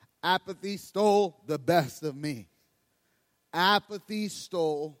Apathy stole the best of me. Apathy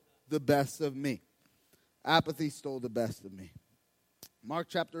stole the best of me. Apathy stole the best of me. Mark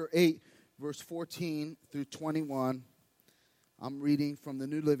chapter 8, verse 14 through 21. I'm reading from the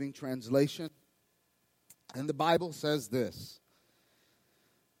New Living Translation. And the Bible says this.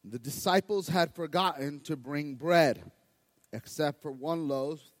 The disciples had forgotten to bring bread, except for one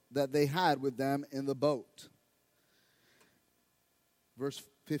loaf that they had with them in the boat. Verse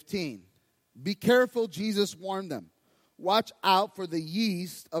 15. Be careful, Jesus warned them. Watch out for the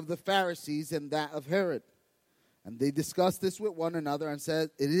yeast of the Pharisees and that of Herod. And they discussed this with one another and said,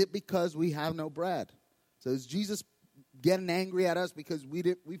 is it because we have no bread? So is Jesus getting angry at us because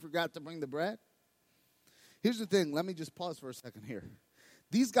we forgot to bring the bread? Here's the thing. Let me just pause for a second here.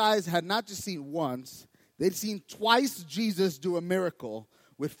 These guys had not just seen once. They'd seen twice Jesus do a miracle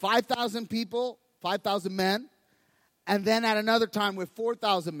with 5,000 people, 5,000 men, and then at another time with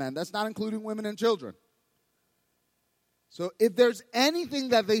 4,000 men. That's not including women and children. So if there's anything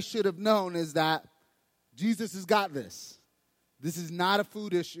that they should have known is that Jesus has got this. This is not a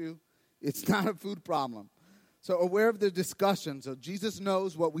food issue. It's not a food problem. So aware of the discussion. So Jesus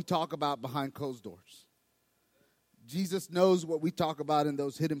knows what we talk about behind closed doors. Jesus knows what we talk about in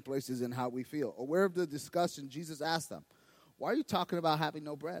those hidden places and how we feel. Aware of the discussion, Jesus asked them, why are you talking about having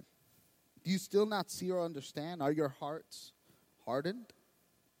no bread? Do you still not see or understand? Are your hearts hardened?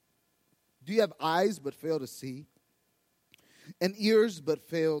 Do you have eyes but fail to see? And ears but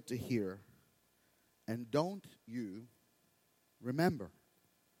fail to hear? And don't you remember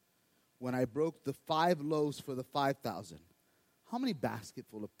when I broke the 5 loaves for the 5,000? How many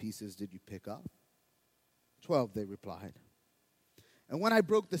basketful of pieces did you pick up? 12, they replied. And when I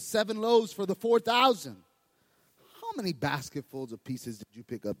broke the 7 loaves for the 4,000, how many basketfuls of pieces did you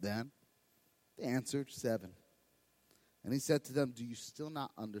pick up then? They answered, 7. And he said to them, do you still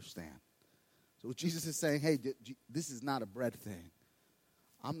not understand? So Jesus is saying, hey, this is not a bread thing.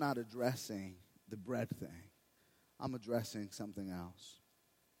 I'm not addressing the bread thing. I'm addressing something else.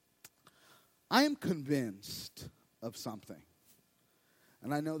 I am convinced of something.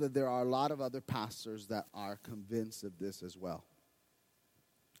 And I know that there are a lot of other pastors that are convinced of this as well.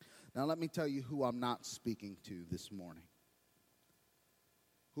 Now let me tell you who I'm not speaking to this morning.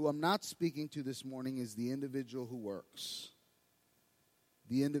 Who I'm not speaking to this morning is the individual who works.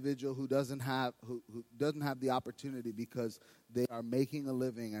 The individual who doesn't have the opportunity because they are making a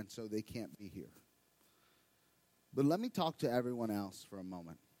living and so they can't be here. But let me talk to everyone else for a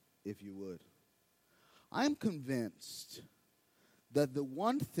moment, if you would. I am convinced that the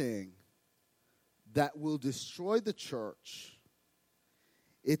one thing that will destroy the church,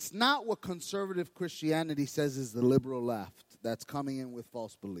 it's not what conservative Christianity says is the liberal left that's coming in with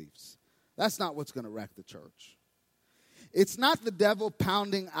false beliefs. That's not what's going to wreck the church. It's not the devil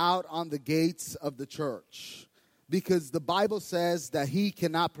pounding out on the gates of the church, because the Bible says that he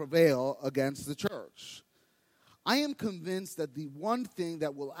cannot prevail against the church. I am convinced that the one thing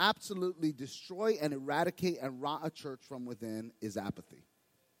that will absolutely destroy and eradicate and rot a church from within is apathy.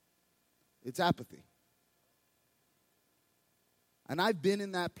 It's apathy. And I've been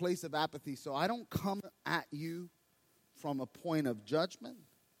in that place of apathy, so I don't come at you from a point of judgment.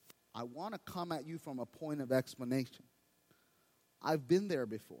 I want to come at you from a point of explanation. I've been there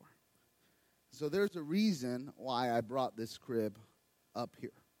before. So there's a reason why I brought this crib up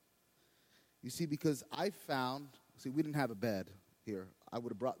here. You see, because we didn't have a bed here. I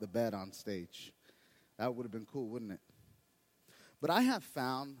would have brought the bed on stage. That would have been cool, wouldn't it? But I have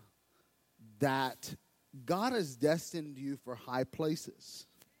found that God has destined you for high places.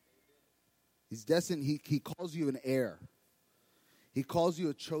 He's destined, he calls you an heir. He calls you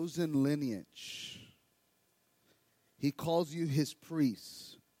a chosen lineage. He calls you his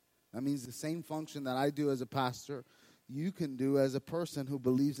priest. That means the same function that I do as a pastor, you can do as a person who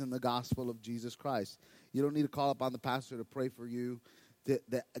believes in the gospel of Jesus Christ. You don't need to call upon the pastor to pray for you.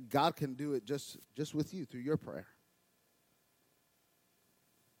 That God can do it just with you through your prayer.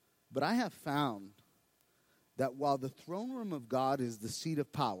 But I have found that while the throne room of God is the seat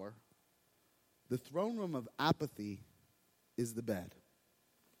of power, the throne room of apathy is the bed.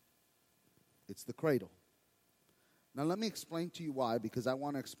 It's the cradle. Now let me explain to you why, because I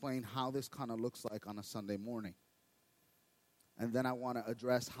want to explain how this kind of looks like on a Sunday morning. And then I want to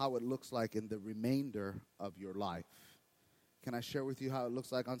address how it looks like in the remainder of your life. Can I share with you how it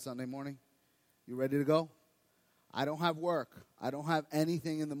looks like on Sunday morning? You ready to go? I don't have work. I don't have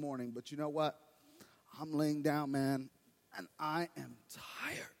anything in the morning. But you know what? I'm laying down, man, and I am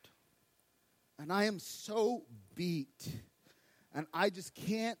tired. And I am so beat. And I just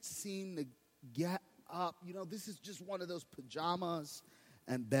can't seem to get up. You know, this is just one of those pajamas.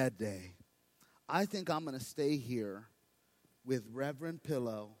 and bed day, I think I'm going to stay here with Reverend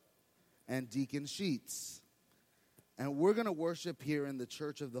Pillow and Deacon Sheets. And we're going to worship here in the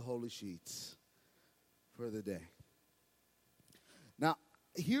Church of the Holy Sheets for the day. Now,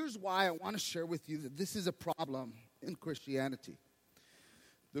 here's why I want to share with you that this is a problem in Christianity.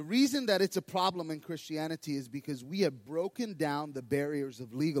 The reason that it's a problem in Christianity is because we have broken down the barriers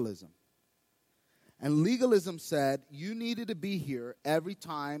of legalism. And legalism said you needed to be here every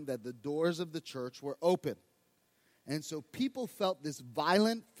time that the doors of the church were open. And so people felt this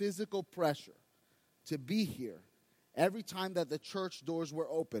violent physical pressure to be here every time that the church doors were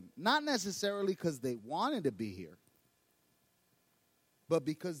open. Not necessarily because they wanted to be here, but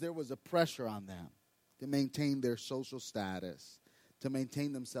because there was a pressure on them to maintain their social status, to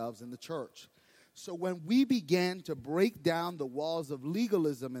maintain themselves in the church. So when we began to break down the walls of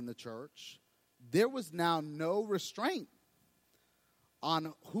legalism in the church, there was now no restraint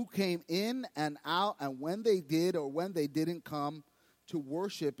on who came in and out and when they did or when they didn't come to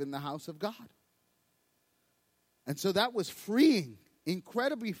worship in the house of God. And so that was freeing,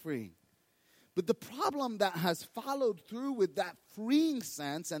 incredibly freeing. But the problem that has followed through with that freeing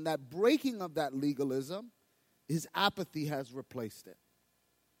sense and that breaking of that legalism is apathy has replaced it.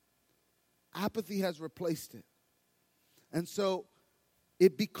 Apathy has replaced it. And so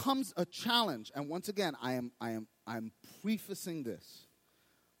it becomes a challenge. And once again, I'm prefacing this.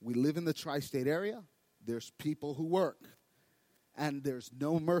 We live in the tri-state area. There's people who work. And there's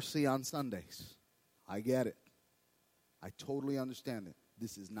no mercy on Sundays. I get it. I totally understand it.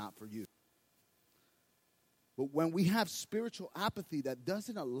 This is not for you. But when we have spiritual apathy that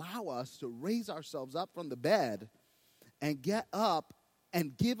doesn't allow us to raise ourselves up from the bed and get up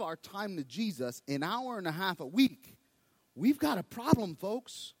and give our time to Jesus an hour and a half a week, we've got a problem,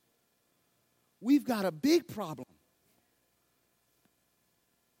 folks. We've got a big problem.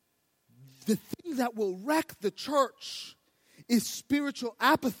 The thing that will wreck the church is spiritual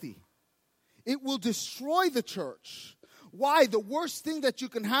apathy. It will destroy the church. Why? The worst thing that you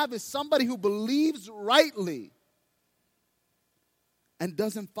can have is somebody who believes rightly and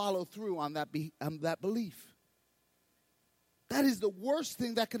doesn't follow through on that belief. That is the worst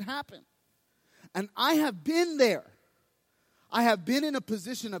thing that can happen. And I have been there. I have been in a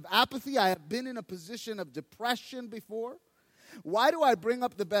position of apathy. I have been in a position of depression before. Why do I bring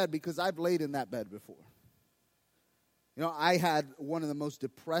up the bed? Because I've laid in that bed before. You know, I had one of the most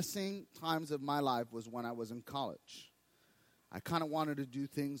depressing times of my life was when I was in college. I kind of wanted to do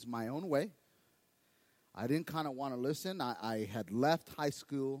things my own way. I didn't kind of want to listen. I had left high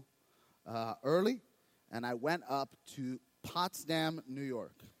school early, and I went up to Potsdam, New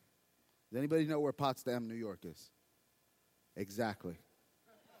York. Does anybody know where Potsdam, New York is? Exactly.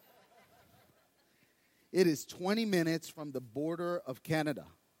 It is 20 minutes from the border of Canada.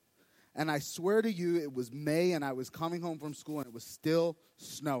 And I swear to you, it was May, and I was coming home from school, and it was still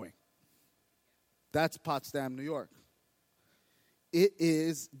snowing. That's Potsdam, New York. It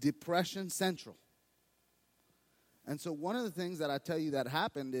is Depression Central. And so one of the things that I tell you that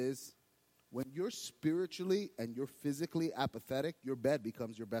happened is when you're spiritually and you're physically apathetic, your bed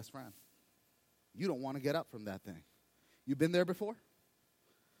becomes your best friend. You don't want to get up from that thing. You've been there before?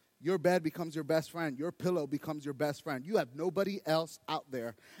 Your bed becomes your best friend. Your pillow becomes your best friend. You have nobody else out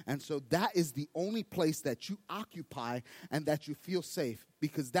there. And so that is the only place that you occupy and that you feel safe,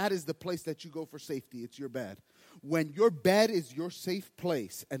 because that is the place that you go for safety. It's your bed. When your bed is your safe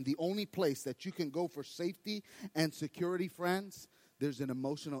place and the only place that you can go for safety and security, friends, there's an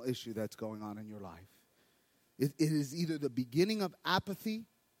emotional issue that's going on in your life. It is either the beginning of apathy,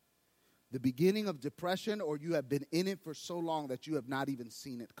 the beginning of depression, or you have been in it for so long that you have not even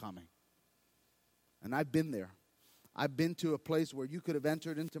seen it coming. And I've been there. I've been to a place where you could have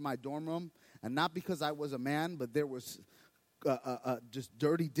entered into my dorm room, and not because I was a man, but there was just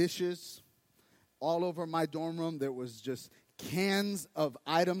dirty dishes all over my dorm room. There was just cans of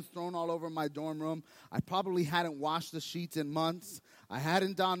items thrown all over my dorm room. I probably hadn't washed the sheets in months. I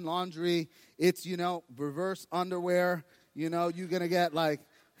hadn't done laundry. It's, reverse underwear. You're going to get like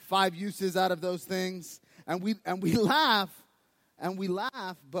 5 uses out of those things. And we laugh,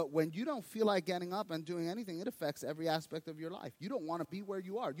 but when you don't feel like getting up and doing anything, it affects every aspect of your life. You don't want to be where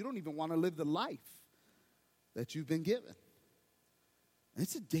you are. You don't even want to live the life that you've been given. And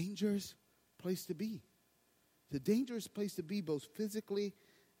it's a dangerous place to be. It's a dangerous place to be both physically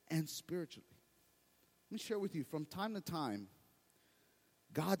and spiritually. Let me share with you, from time to time,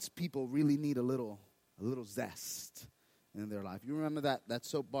 God's people really need a little zest in their life. You remember that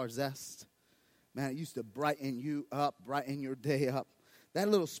soap bar zest? Man, it used to brighten you up, brighten your day up. That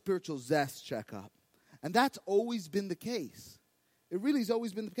little spiritual zest check up. And that's always been the case. It really has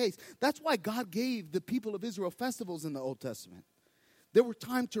always been the case. That's why God gave the people of Israel festivals in the Old Testament. There were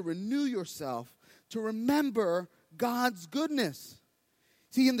time to renew yourself, to remember God's goodness.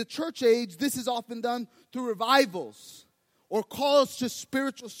 See, in the church age, this is often done through revivals or calls to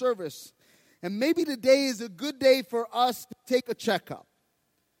spiritual service. And maybe today is a good day for us to take a checkup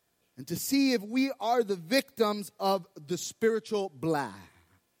and to see if we are the victims of the spiritual blah.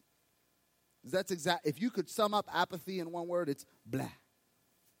 That's exact. If you could sum up apathy in one word, it's blah.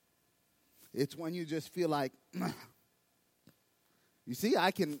 It's when you just feel like, you see,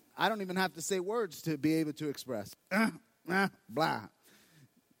 I don't even have to say words to be able to express blah.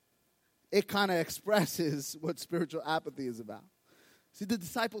 It kind of expresses what spiritual apathy is about. See, the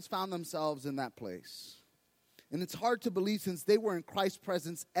disciples found themselves in that place. And it's hard to believe since they were in Christ's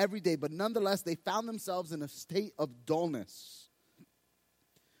presence every day, but nonetheless, they found themselves in a state of dullness.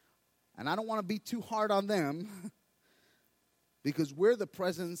 And I don't want to be too hard on them because we're the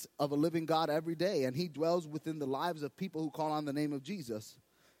presence of a living God every day, and he dwells within the lives of people who call on the name of Jesus.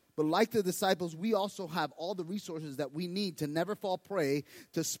 But like the disciples, we also have all the resources that we need to never fall prey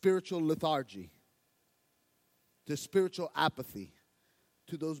to spiritual lethargy, to spiritual apathy,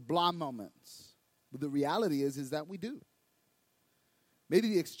 to those blah moments. But the reality is that we do. Maybe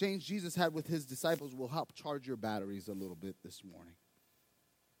the exchange Jesus had with his disciples will help charge your batteries a little bit this morning.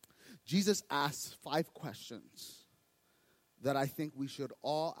 Jesus asks 5 questions that I think we should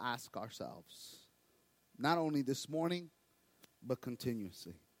all ask ourselves, not only this morning, but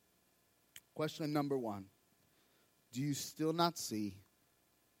continuously. Question number 1, do you still not see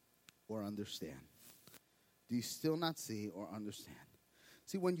or understand? Do you still not see or understand?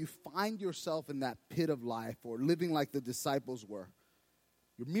 See, when you find yourself in that pit of life or living like the disciples were,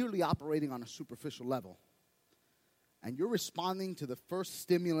 you're merely operating on a superficial level. And you're responding to the first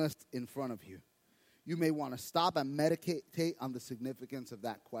stimulus in front of you. You may want to stop and meditate on the significance of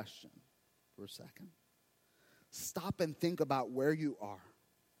that question for a second. Stop and think about where you are.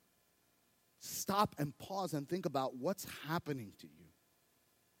 Stop and pause and think about what's happening to you.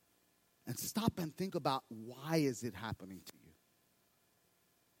 And stop and think about why is it happening to you.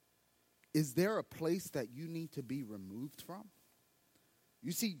 Is there a place that you need to be removed from?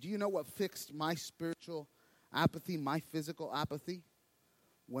 You see, do you know what fixed my spiritual apathy, my physical apathy?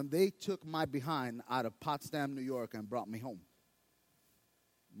 When they took my behind out of Potsdam, New York, and brought me home,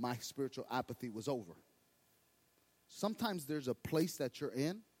 my spiritual apathy was over. Sometimes there's a place that you're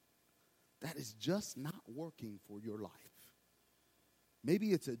in that is just not working for your life.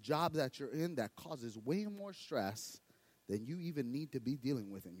 Maybe it's a job that you're in that causes way more stress than you even need to be dealing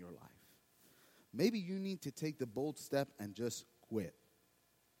with in your life. Maybe you need to take the bold step and just quit.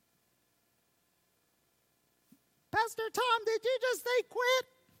 Pastor Tom, did you just say quit?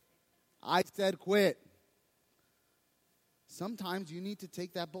 I said quit. Sometimes you need to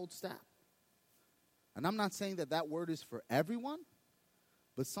take that bold step. And I'm not saying that word is for everyone,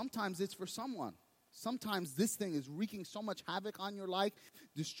 but sometimes it's for someone. Sometimes this thing is wreaking so much havoc on your life,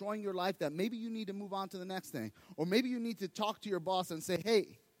 destroying your life, that maybe you need to move on to the next thing. Or maybe you need to talk to your boss and say,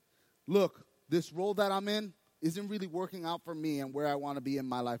 hey, look, this role that I'm in isn't really working out for me and where I want to be in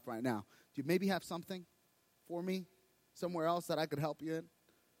my life right now. Do you maybe have something for me somewhere else that I could help you in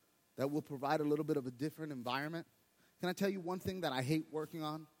that will provide a little bit of a different environment? Can I tell you one thing that I hate working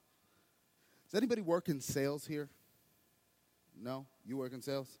on? Does anybody work in sales here? No? You work in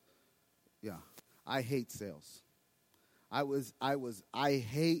sales? Yeah. I hate sales. I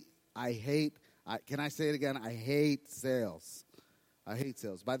hate, can I say it again? I hate sales. I hate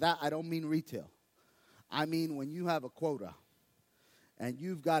sales. By that, I don't mean retail. I mean when you have a quota and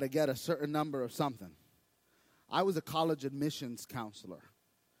you've got to get a certain number of something. I was a college admissions counselor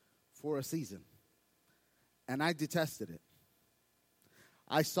for a season, and I detested it.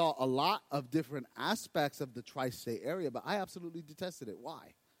 I saw a lot of different aspects of the tri-state area, but I absolutely detested it.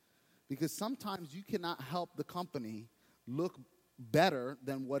 Why? Because sometimes you cannot help the company look better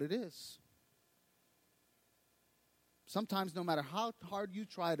than what it is. Sometimes no matter how hard you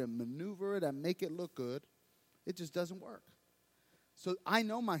try to maneuver it and make it look good, it just doesn't work. So I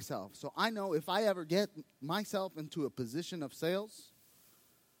know myself. So I know if I ever get myself into a position of sales,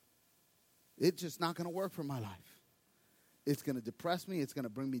 it's just not going to work for my life. It's going to depress me. It's going to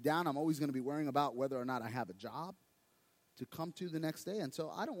bring me down. I'm always going to be worrying about whether or not I have a job to come to the next day. And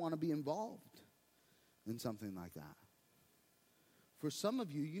so I don't want to be involved in something like that. For some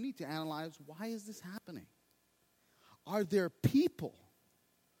of you, you need to analyze, why is this happening? Are there people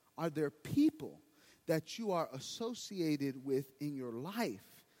that you are associated with in your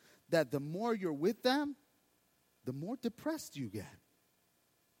life that the more you're with them, the more depressed you get?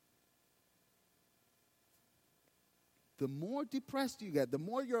 the more depressed you get. The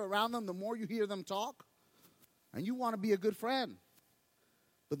more you're around them, the more you hear them talk. And you want to be a good friend.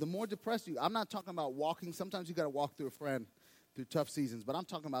 But the more depressed I'm not talking about walking. Sometimes you got to walk through a friend through tough seasons. But I'm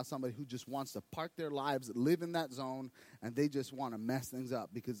talking about somebody who just wants to park their lives, live in that zone, and they just want to mess things up.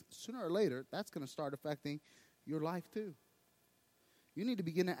 Because sooner or later, that's going to start affecting your life too. You need to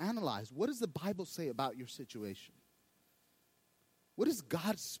begin to analyze. What does the Bible say about your situation? What is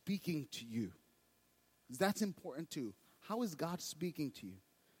God speaking to you? Because that's important too. How is God speaking to you?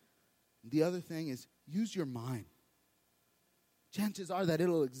 The other thing is, use your mind. Chances are that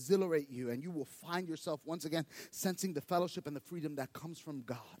it'll exhilarate you and you will find yourself once again sensing the fellowship and the freedom that comes from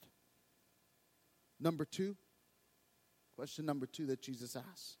God. Question number two that Jesus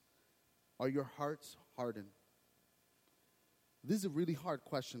asks. Are your hearts hardened? This is a really hard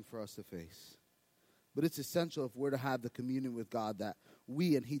question for us to face. But it's essential if we're to have the communion with God that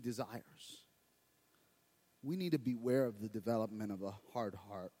we and He desires. We need to beware of the development of a hard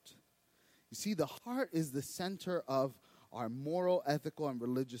heart. You see, the heart is the center of our moral, ethical, and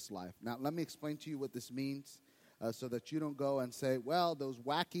religious life. Now, let me explain to you what this means so that you don't go and say, well, those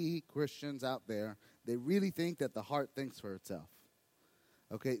wacky Christians out there, they really think that the heart thinks for itself.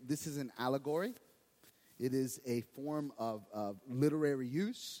 Okay, this is an allegory. It is a form of literary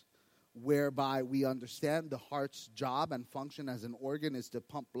use whereby we understand the heart's job and function as an organ is to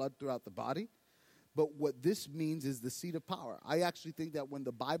pump blood throughout the body. But what this means is the seat of power. I actually think that when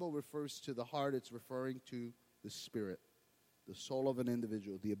the Bible refers to the heart, it's referring to the spirit, the soul of an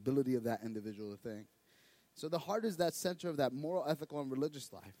individual, the ability of that individual to think. So the heart is that center of that moral, ethical, and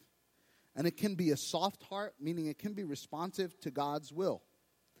religious life. And it can be a soft heart, meaning it can be responsive to God's will.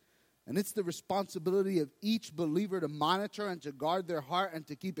 And it's the responsibility of each believer to monitor and to guard their heart and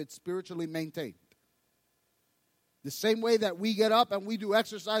to keep it spiritually maintained. The same way that we get up and we do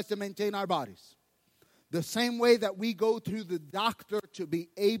exercise to maintain our bodies. The same way that we go to the doctor to be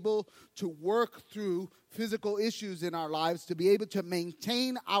able to work through physical issues in our lives, to be able to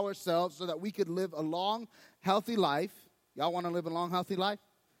maintain ourselves so that we could live a long, healthy life. Y'all want to live a long, healthy life?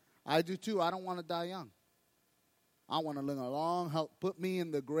 I do too. I don't want to die young. I want to live a long, health. Put me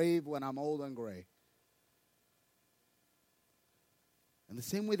in the grave when I'm old and gray. And the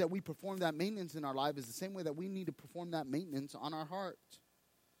same way that we perform that maintenance in our life is the same way that we need to perform that maintenance on our heart.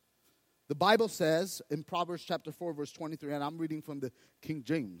 The Bible says in Proverbs chapter 4, verse 23, and I'm reading from the King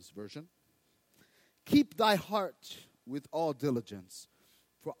James Version, keep thy heart with all diligence,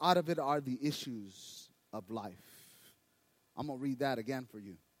 for out of it are the issues of life. I'm going to read that again for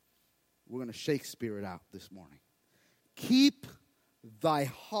you. We're going to Shakespeare it out this morning. Keep thy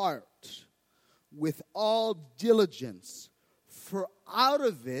heart with all diligence, for out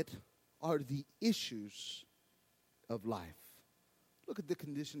of it are the issues of life. Look at the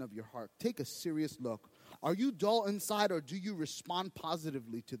condition of your heart. Take a serious look. Are you dull inside, or do you respond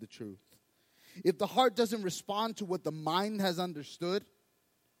positively to the truth? If the heart doesn't respond to what the mind has understood,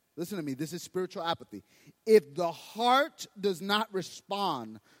 listen to me, this is spiritual apathy. If the heart does not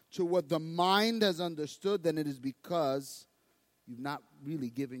respond to what the mind has understood, then it is because you've not really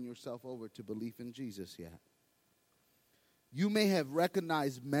given yourself over to belief in Jesus yet. You may have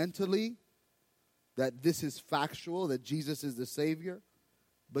recognized mentally that this is factual, that Jesus is the Savior,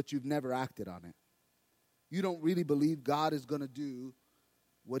 but you've never acted on it. You don't really believe God is going to do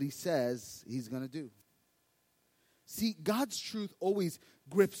what He says He's going to do. See, God's truth always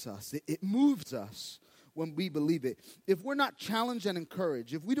grips us. It moves us when we believe it. If we're not challenged and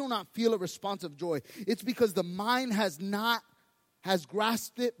encouraged, if we do not feel a response of joy, it's because the mind has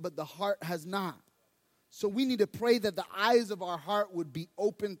grasped it, but the heart has not. So we need to pray that the eyes of our heart would be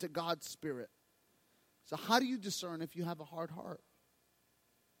open to God's Spirit. So how do you discern if you have a hard heart?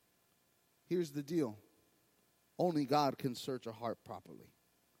 Here's the deal. Only God can search a heart properly.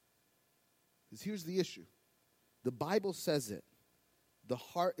 Because here's the issue. The Bible says it. The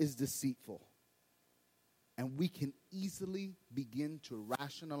heart is deceitful. And we can easily begin to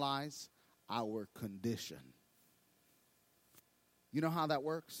rationalize our condition. You know how that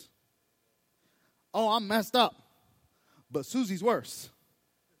works? Oh, I'm messed up. But Susie's worse.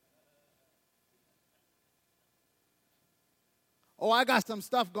 Oh, I got some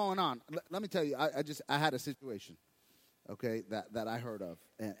stuff going on. Let me tell you, I had a situation, okay, that I heard of,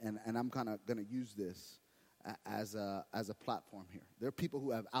 and I'm kind of going to use this as a platform here. There are people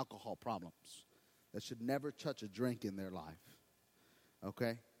who have alcohol problems that should never touch a drink in their life,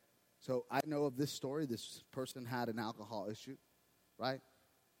 okay? So I know of this story. This person had an alcohol issue, right?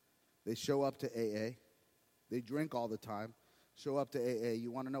 They show up to AA. They drink all the time, show up to AA.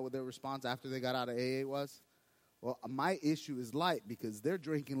 You want to know what their response after they got out of AA was? Well, my issue is light because they're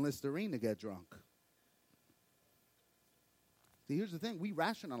drinking Listerine to get drunk. See, here's the thing. We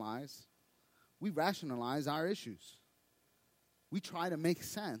rationalize our issues. We try to make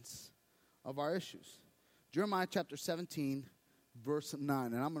sense of our issues. Jeremiah chapter 17, verse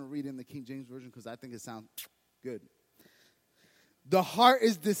 9. And I'm going to read in the King James Version because I think it sounds good. The heart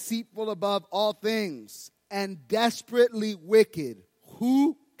is deceitful above all things and desperately wicked.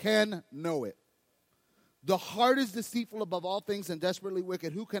 Who can know it? The heart is deceitful above all things and desperately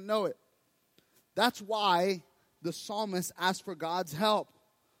wicked. Who can know it? That's why the psalmist asked for God's help.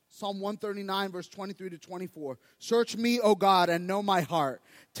 Psalm 139, verse 23 to 24. Search me, O God, and know my heart.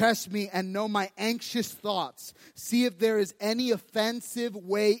 Test me and know my anxious thoughts. See if there is any offensive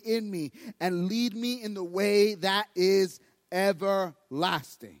way in me, and lead me in the way that is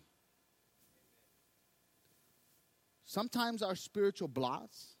everlasting. Sometimes our spiritual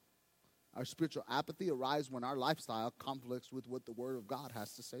blots, our spiritual apathy arise when our lifestyle conflicts with what the Word of God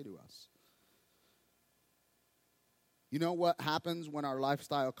has to say to us. You know what happens when our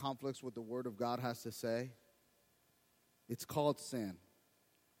lifestyle conflicts with the Word of God has to say? It's called sin.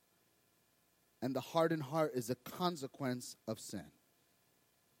 And the hardened heart is a consequence of sin.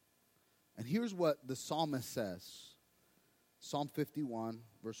 And here's what the psalmist says. Psalm 51,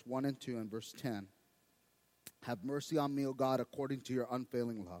 verse 1 and 2 and verse 10. Have mercy on me, O God, according to your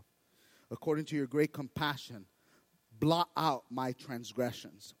unfailing love. According to your great compassion, blot out my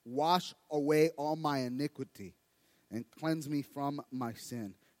transgressions. Wash away all my iniquity. And cleanse me from my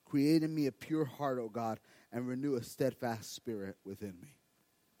sin. Create in me a pure heart, O God, and renew a steadfast spirit within me.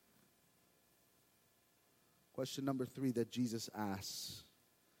 Question number 3 that Jesus asks.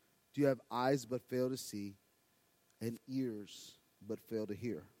 Do you have eyes but fail to see, and ears but fail to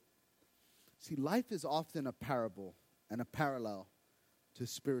hear? See, life is often a parable and a parallel to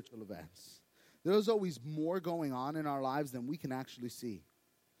spiritual events. There's always more going on in our lives than we can actually see.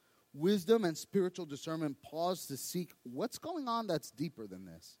 Wisdom and spiritual discernment pause to seek what's going on that's deeper than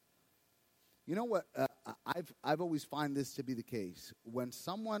this. You know what? I've always find this to be the case. When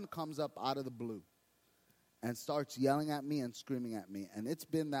someone comes up out of the blue and starts yelling at me and screaming at me, and it's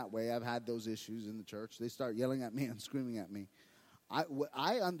been that way. I've had those issues in the church. They start yelling at me and screaming at me. What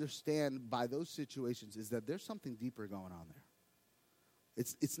I understand by those situations is that there's something deeper going on there.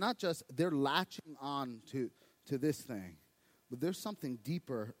 It's not just they're latching on to this thing. But there's something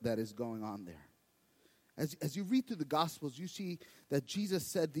deeper that is going on there. As you read through the Gospels, you see that Jesus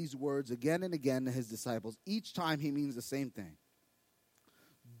said these words again and again to his disciples. Each time he means the same thing.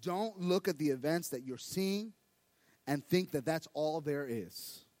 Don't look at the events that you're seeing and think that that's all there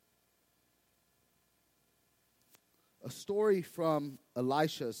is. A story from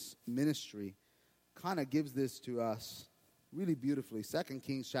Elisha's ministry kind of gives this to us really beautifully. 2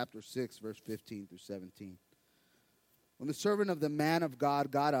 Kings chapter 6, verse 15 through 17. When the servant of the man of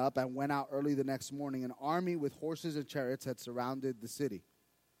God got up and went out early the next morning, an army with horses and chariots had surrounded the city.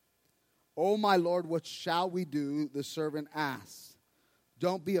 "Oh, my Lord, what shall we do?" the servant asked.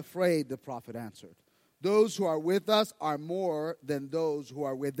 "Don't be afraid," the prophet answered. "Those who are with us are more than those who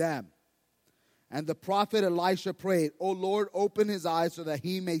are with them." And the prophet Elisha prayed, "O Lord, open his eyes so that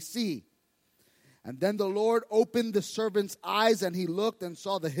he may see." And then the Lord opened the servant's eyes, and he looked and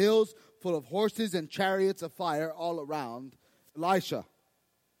saw the hills full of horses and chariots of fire all around Elisha.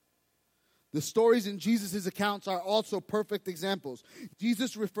 The stories in Jesus' accounts are also perfect examples.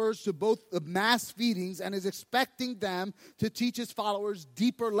 Jesus refers to both the mass feedings and is expecting them to teach his followers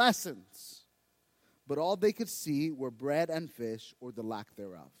deeper lessons. But all they could see were bread and fish, or the lack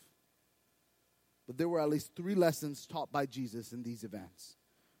thereof. But there were at least 3 lessons taught by Jesus in these events.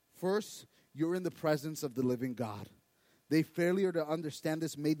 First, you're in the presence of the living God. Their failure to understand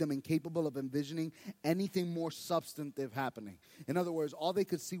this made them incapable of envisioning anything more substantive happening. In other words, all they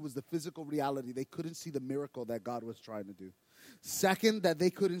could see was the physical reality. They couldn't see the miracle that God was trying to do. Second, that they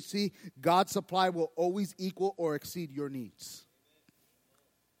couldn't see God's supply will always equal or exceed your needs.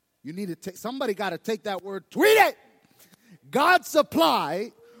 You need to somebody got to take that word, tweet it. God's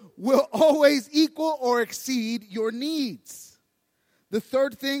supply will always equal or exceed your needs. The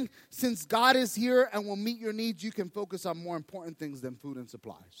third thing, since God is here and will meet your needs, you can focus on more important things than food and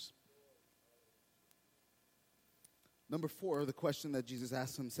supplies. Number 4, the question that Jesus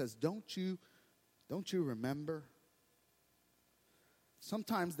asked him says, don't you remember?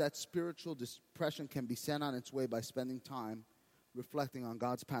 Sometimes that spiritual depression can be sent on its way by spending time reflecting on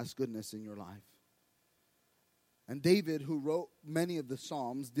God's past goodness in your life. And David, who wrote many of the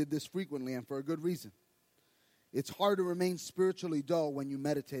Psalms, did this frequently and for a good reason. It's hard to remain spiritually dull when you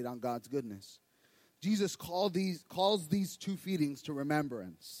meditate on God's goodness. Jesus calls these 2 feedings to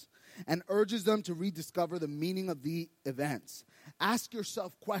remembrance and urges them to rediscover the meaning of the events. Ask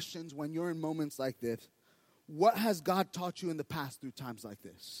yourself questions when you're in moments like this. What has God taught you in the past through times like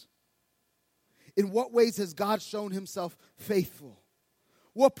this? In what ways has God shown himself faithful?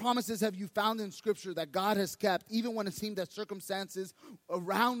 What promises have you found in Scripture that God has kept, even when it seemed that circumstances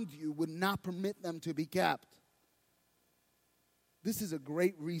around you would not permit them to be kept? This is a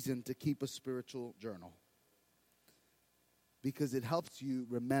great reason to keep a spiritual journal, because it helps you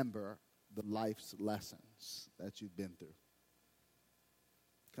remember the life's lessons that you've been through.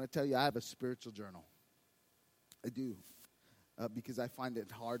 Can I tell you, I have a spiritual journal. I do, because I find it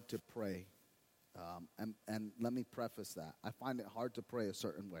hard to pray. And let me preface that. I find it hard to pray a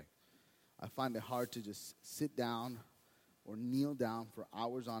certain way. I find it hard to just sit down or kneel down for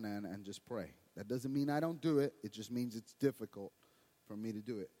hours on end and just pray. That doesn't mean I don't do it. It just means it's difficult for me to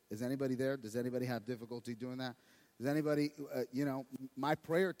do it. Is anybody there? Does anybody have difficulty doing that? Does anybody, my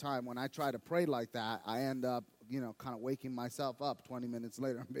prayer time, when I try to pray like that, I end up, kind of waking myself up 20 minutes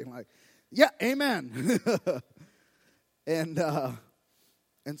later and being like, yeah, amen.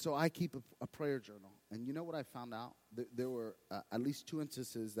 And so I keep a prayer journal. And you know what I found out? There were at least 2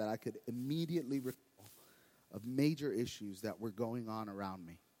 instances that I could immediately recall of major issues that were going on around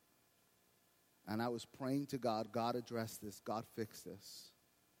me. And I was praying to God, God address this, God fix this.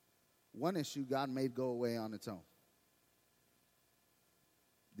 One issue God made go away on its own.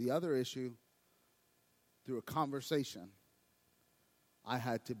 The other issue, through a conversation, I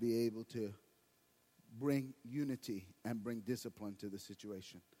had to be able to bring unity and bring discipline to the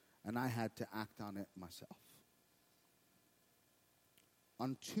situation. And I had to act on it myself.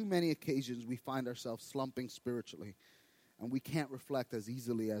 On too many occasions, we find ourselves slumping spiritually, and we can't reflect as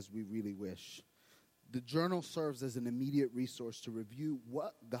easily as we really wish. The journal serves as an immediate resource to review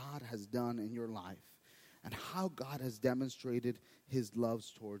what God has done in your life and how God has demonstrated his love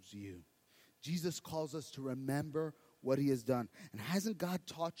towards you. Jesus calls us to remember what he has done. And hasn't God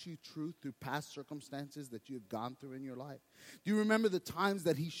taught you truth through past circumstances that you have gone through in your life? Do you remember the times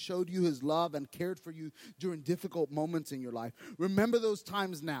that he showed you his love and cared for you during difficult moments in your life? Remember those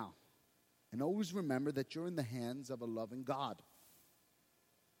times now. And always remember that you're in the hands of a loving God.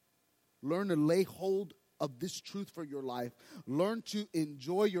 Learn to lay hold of this truth for your life. Learn to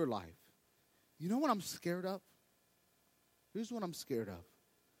enjoy your life. You know what I'm scared of? Here's what I'm scared of.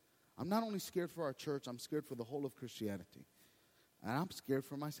 I'm not only scared for our church, I'm scared for the whole of Christianity. And I'm scared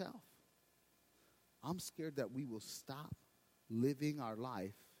for myself. I'm scared that we will stop living our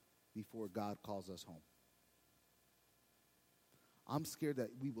life before God calls us home. I'm scared that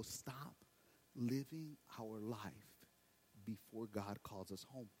we will stop living our life before God calls us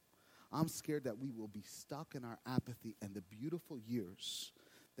home. I'm scared that we will be stuck in our apathy and the beautiful years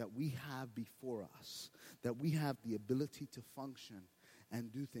that we have before us, that we have the ability to function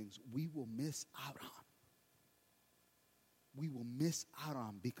and do things, we will miss out on. We will miss out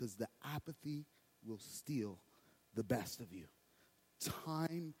on because the apathy will steal the best of you.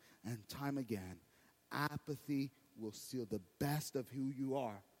 Time and time again, apathy will steal the best of who you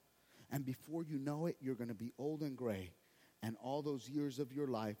are. And before you know it, you're going to be old and gray, and all those years of your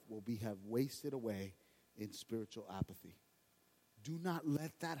life will have wasted away in spiritual apathy. Do not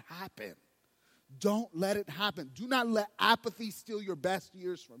let that happen. Don't let it happen. Do not let apathy steal your best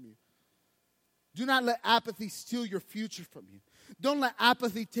years from you. Do not let apathy steal your future from you. Don't let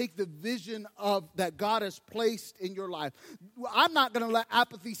apathy take the vision that God has placed in your life. I'm not going to let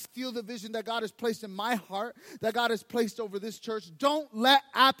apathy steal the vision that God has placed in my heart, that God has placed over this church. Don't let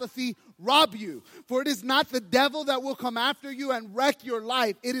apathy rob you. For it is not the devil that will come after you and wreck your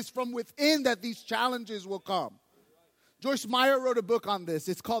life. It is from within that these challenges will come. Joyce Meyer wrote a book on this.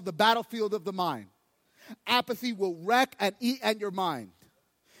 It's called The Battlefield of the Mind. Apathy will wreck and eat at your mind.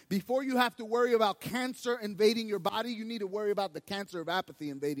 Before you have to worry about cancer invading your body, you need to worry about the cancer of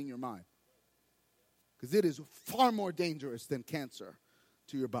apathy invading your mind. Because it is far more dangerous than cancer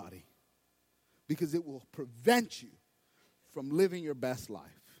to your body. Because it will prevent you from living your best life.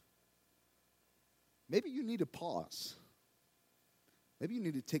 Maybe you need to pause. Maybe you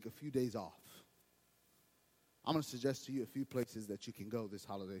need to take a few days off. I'm going to suggest to you a few places that you can go this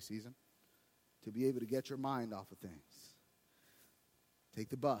holiday season to be able to get your mind off of things. Take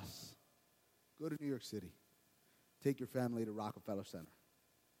the bus. Go to New York City. Take your family to Rockefeller Center.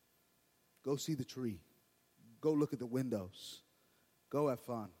 Go see the tree. Go look at the windows. Go have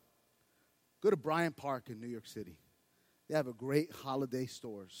fun. Go to Bryant Park in New York City. They have a great holiday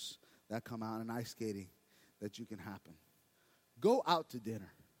stores that come out and ice skating that you can happen. Go out to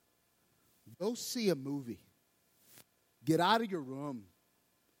dinner. Go see a movie. Get out of your room.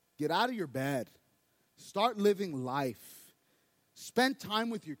 Get out of your bed. Start living life. Spend time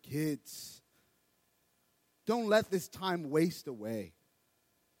with your kids. Don't let this time waste away.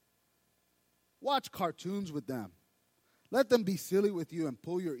 Watch cartoons with them. Let them be silly with you and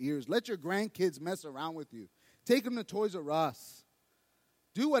pull your ears. Let your grandkids mess around with you. Take them to Toys R Us.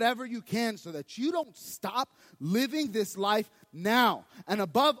 Do whatever you can so that you don't stop living this life now. And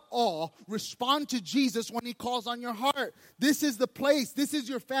above all, respond to Jesus when he calls on your heart. This is the place. This is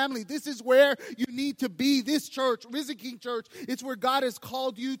your family. This is where you need to be. This church, Risen King Church, it's where God has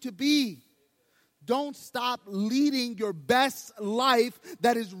called you to be. Don't stop leading your best life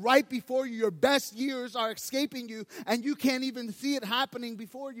that is right before you. Your best years are escaping you, and you can't even see it happening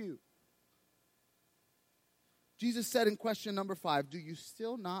before you. Jesus said in question number 5, do you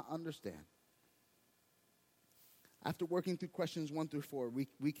still not understand? After working through questions 1 through 4,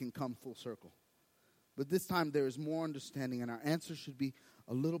 we can come full circle. But this time there is more understanding, and our answer should be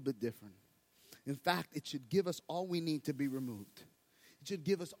a little bit different. In fact, it should give us all we need to be removed. It should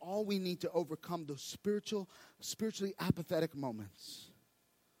give us all we need to overcome those spiritually apathetic moments.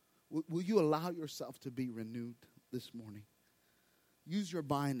 Will you allow yourself to be renewed this morning? Use your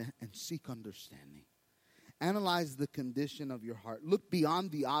mind and seek understanding. Analyze the condition of your heart. Look beyond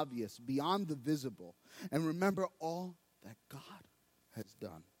the obvious, beyond the visible. And remember all that God has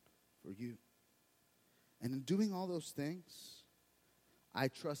done for you. And in doing all those things, I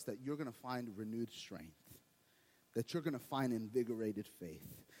trust that you're going to find renewed strength. That you're going to find invigorated faith.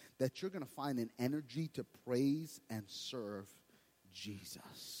 That you're going to find an energy to praise and serve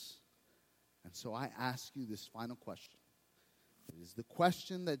Jesus. And so I ask you this final question. It is the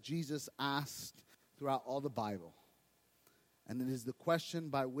question that Jesus asked throughout all the Bible. And it is the question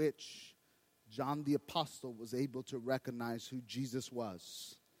by which John the Apostle was able to recognize who Jesus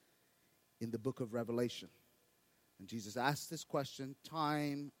was in the book of Revelation. And Jesus asked this question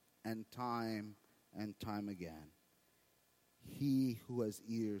time and time and time again. He who has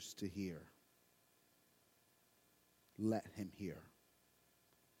ears to hear, let him hear.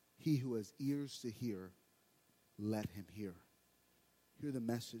 He who has ears to hear, let him hear. Hear the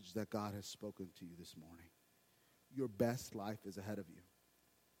message that God has spoken to you this morning. Your best life is ahead of you.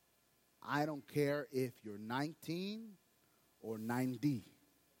 I don't care if you're 19 or 90.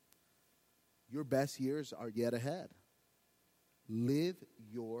 Your best years are yet ahead. Live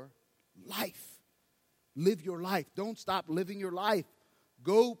your life. Live your life. Don't stop living your life.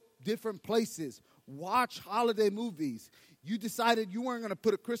 Go different places. Watch holiday movies. You decided you weren't going to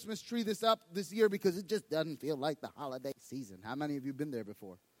put a Christmas tree this year because it just doesn't feel like the holiday season. How many of you have been there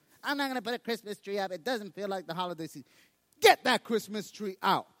before? I'm not going to put a Christmas tree up. It doesn't feel like the holiday season. Get that Christmas tree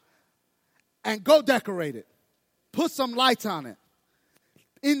out and go decorate it. Put some lights on it.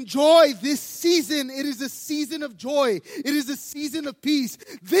 Enjoy this season. It is a season of joy. It is a season of peace.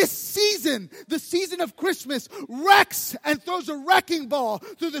 This season, the season of Christmas, wrecks and throws a wrecking ball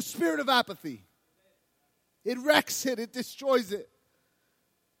through the spirit of apathy. It wrecks it. It destroys it.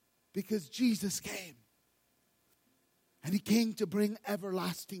 Because Jesus came. And he came to bring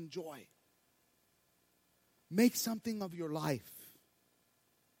everlasting joy. Make something of your life.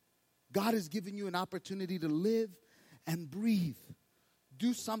 God has given you an opportunity to live and breathe.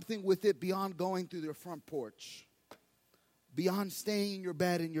 Do something with it beyond going through your front porch. Beyond staying in your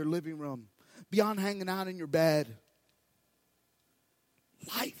bed in your living room. Beyond hanging out in your bed.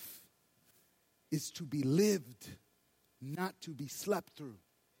 Life is to be lived, not to be slept through.